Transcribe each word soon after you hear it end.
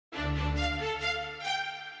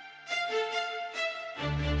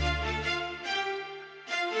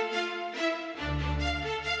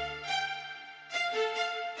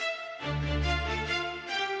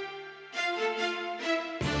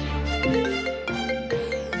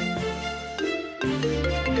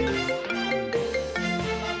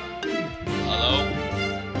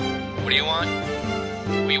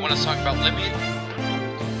you want a song about Limi0n?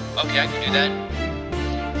 Okay, I can do that.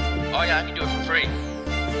 Oh yeah, I can do it for free.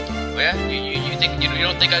 Oh yeah? You think you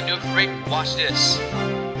don't think I'd do it for free? Watch this.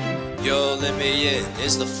 Yo, Limi0n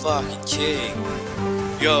is the fucking king.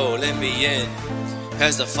 Yo, Limi0n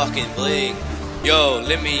has the fucking bling. Yo,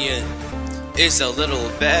 Limi0n is the little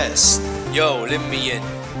best. Yo, Limi0n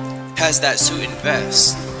has that suit and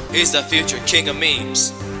vest. He's the future king of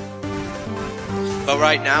memes. But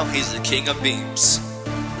right now, he's the king of beams.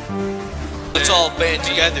 Let's all band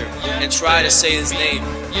together and try to say his name.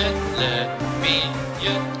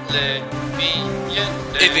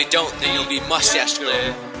 If you don't, then you'll be Mustache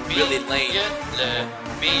Girl. Really lame.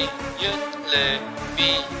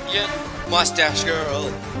 Mustache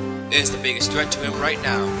Girl is the biggest threat to him right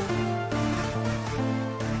now.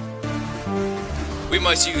 We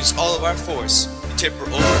must use all of our force to tip her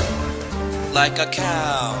over like a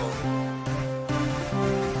cow.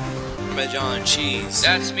 Parmesan cheese.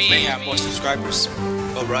 That's me. May have more subscribers,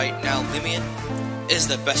 but right now Limi0n is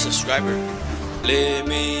the best subscriber.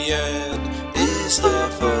 Limi0n is the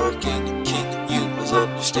fucking king. You must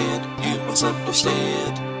understand. You must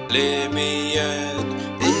understand.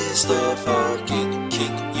 Limi0n is the fucking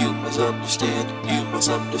king. You must understand. You must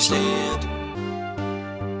understand.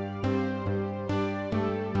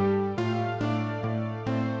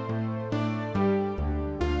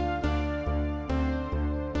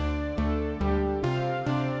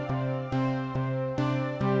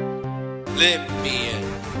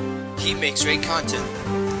 Limi0n, he makes great content.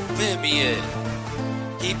 Limi0n,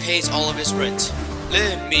 he pays all of his rent.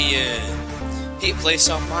 Limi0n, he plays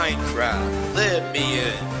on Minecraft.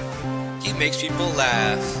 Limi0n, he makes people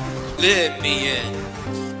laugh.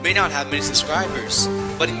 Limi0n may not have many subscribers,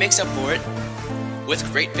 but he makes up for it with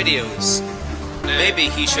great videos. Maybe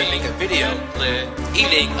he should make a video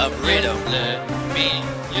eating a burrito.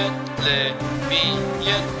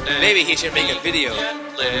 Maybe he should make a video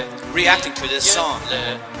reacting to this song.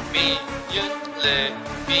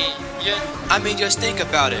 I mean, just think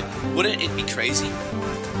about it. Wouldn't it be crazy?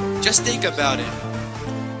 Just think about it.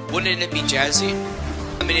 Wouldn't it be jazzy?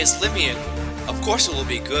 I mean, it's Limi0n. Of course it will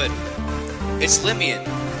be good. It's Limi0n.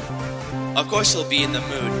 Of course he'll be in the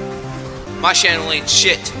mood. My channel ain't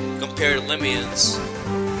shit compared to Limi0n's.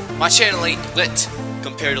 My channel ain't lit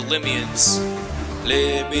compared to Limi0n's.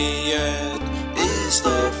 Limi0n is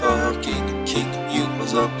the fucking king. You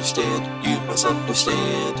must understand. You must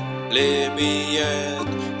understand. Limi0n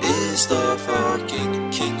is the fucking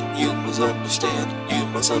king. You must understand. You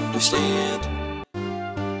must understand.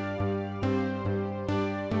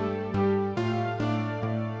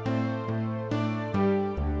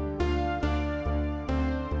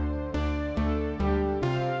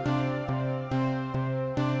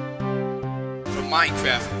 From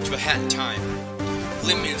Minecraft to a hat in time,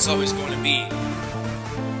 Limi0n's always going to be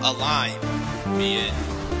a line. Be it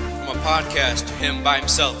from a podcast to him by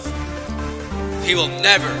himself. He will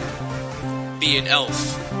never be an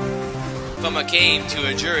elf. From a game to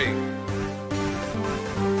a jury,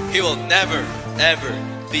 he will never ever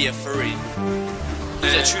be a furry.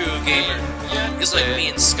 He's a true gamer. He's like me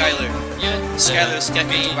and Skylar. Skylar's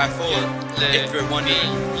Skeptic 2x4. If you're wondering,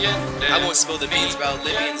 I won't spill the beans about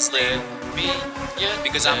Limi0n's name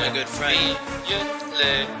because I'm a good friend.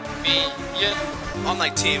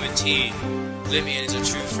 Unlike TMNT, Limi0n is a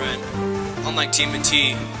true friend. Unlike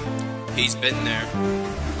TMNT, he's been there.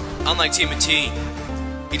 Unlike TMNT,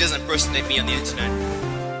 he doesn't impersonate me on the internet.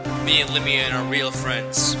 Me and Limi0n are real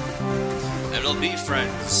friends. And we'll be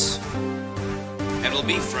friends. And we'll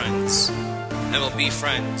be friends. And we'll be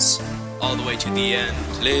friends all the way to the end.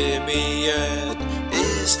 Limi0n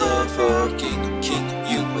is the fucking king.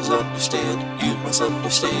 You must understand. You must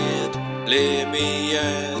understand.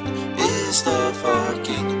 Limi0n is the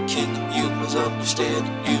fucking king. You must understand.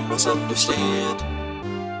 You must understand.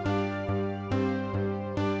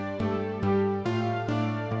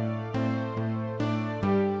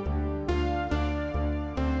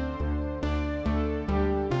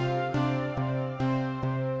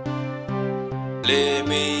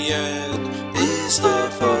 Limi0n is the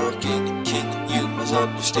fucking king. You must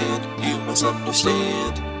understand. You must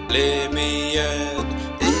understand. Limi0n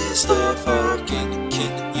is the fucking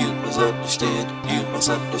king. You must understand. You must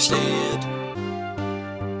understand.